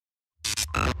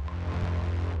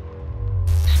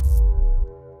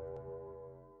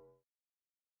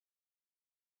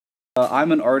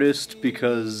I'm an artist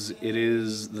because it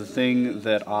is the thing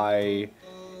that I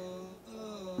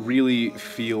really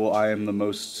feel I am the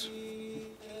most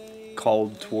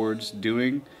called towards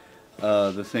doing.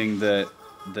 The thing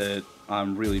that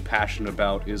I'm really passionate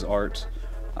about is art.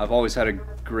 I've always had a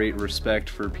great respect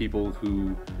for people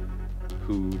who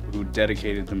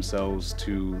dedicated themselves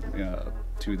to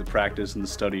the practice and the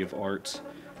study of art,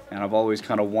 and I've always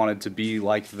kind of wanted to be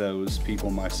like those people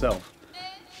myself.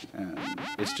 And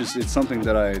it's something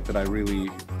that I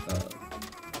really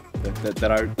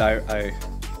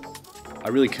I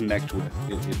really connect with.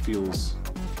 It feels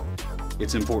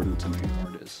it's important to me.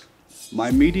 Art is my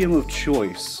medium of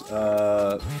choice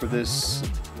for this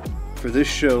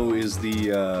show is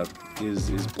the is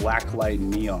blacklight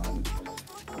neon,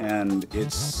 and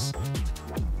it's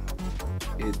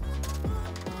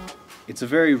a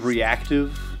very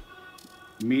reactive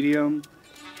medium.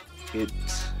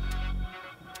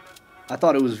 I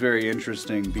thought it was very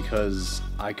interesting because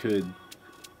I could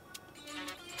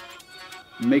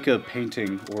make a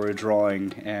painting or a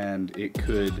drawing and it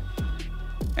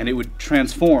would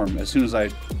transform as soon as I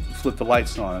flipped the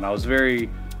lights on, and I was very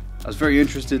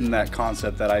interested in that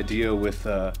concept, that idea with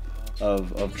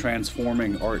of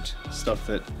transforming art, stuff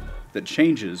that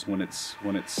changes when it's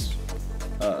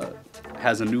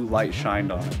has a new light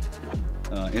shined on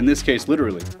it. In this case,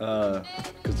 literally,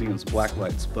 because it's black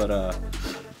lights, but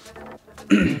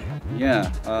yeah,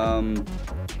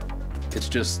 it's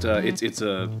just it's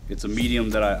a medium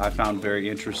that I found very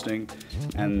interesting,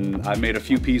 and I made a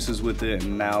few pieces with it,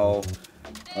 and now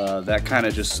that kind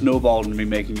of just snowballed into me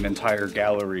making an entire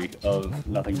gallery of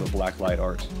nothing but blacklight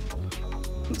art.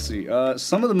 Let's see,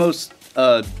 some of the most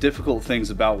difficult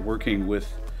things about working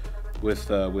with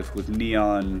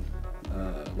neon,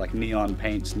 like neon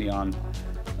paints, neon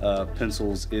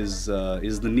pencils, is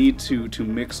the need to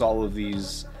mix all of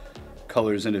these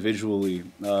colors individually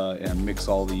and mix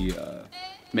all the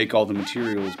make all the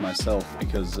materials myself,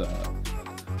 because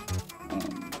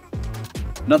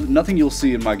nothing you'll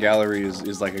see in my gallery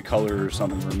is like a color or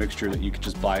something, or a mixture that you could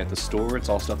just buy at the store. It's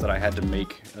all stuff that I had to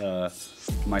make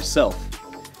myself,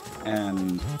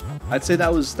 and I'd say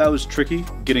that was tricky,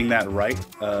 getting that right,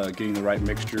 getting the right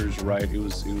mixtures right. It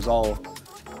was all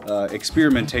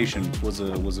experimentation was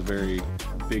a very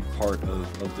big part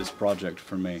of this project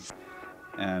for me,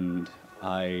 and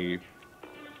I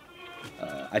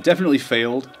definitely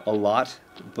failed a lot,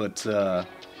 but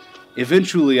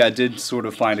eventually I did sort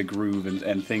of find a groove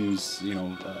and things,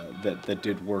 that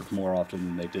did work more often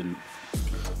than they didn't.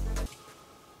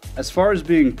 As far as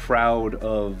being proud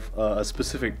of a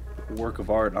specific work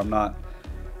of art, I'm not.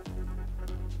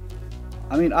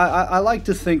 I mean, I like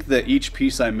to think that each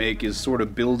piece I make is sort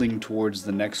of building towards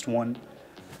the next one,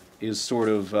 is sort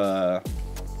of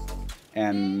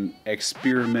an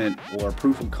experiment or a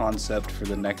proof of concept for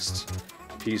the next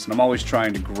piece, and I'm always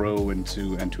trying to grow and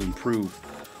to improve.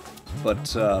 But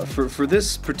for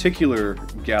this particular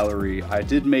gallery, I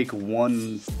did make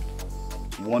one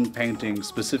painting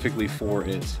specifically for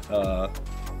it,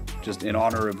 just in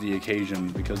honor of the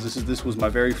occasion, because this was my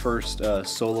very first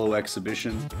solo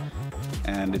exhibition,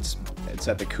 and it's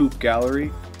at the Coop Gallery,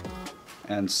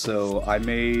 and so I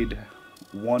made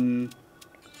one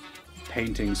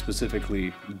painting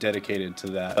specifically dedicated to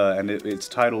that, and its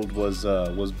title was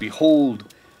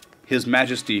 "Behold His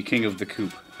Majesty King of the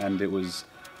Coop," and it was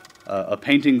a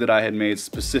painting that I had made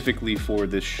specifically for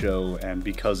this show, and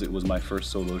because it was my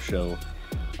first solo show,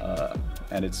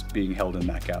 and it's being held in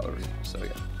that gallery. So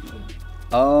yeah,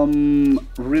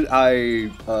 I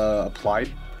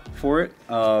applied for it.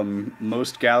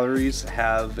 Most galleries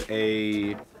have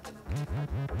a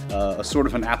sort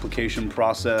of an application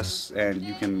process, and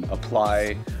you can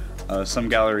apply. Some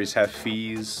galleries have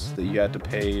fees that you have to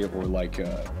pay, or like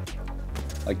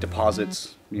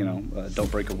deposits.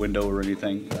 Don't break a window or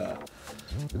anything.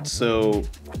 So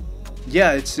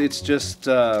yeah, it's just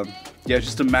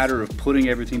just a matter of putting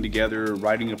everything together,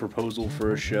 writing a proposal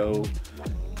for a show,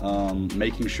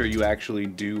 making sure you actually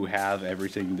do have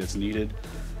everything that's needed.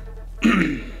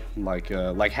 like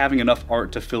having enough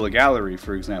art to fill a gallery,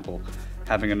 for example,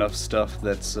 having enough stuff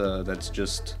that's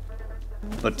just,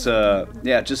 but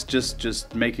yeah,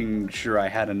 just making sure I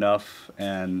had enough,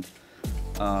 and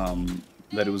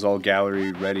that it was all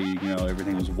gallery ready.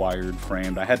 Everything was wired,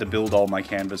 framed. I had to build all my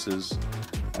canvases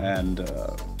and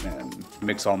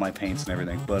mix all my paints and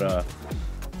everything. But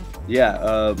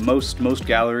yeah, most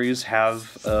galleries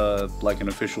have like an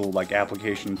official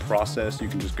application process you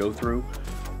can just go through.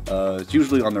 It's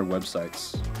usually on their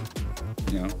websites,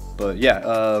 But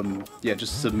yeah,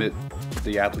 just submit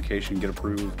the application, get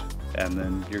approved, and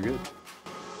then you're good.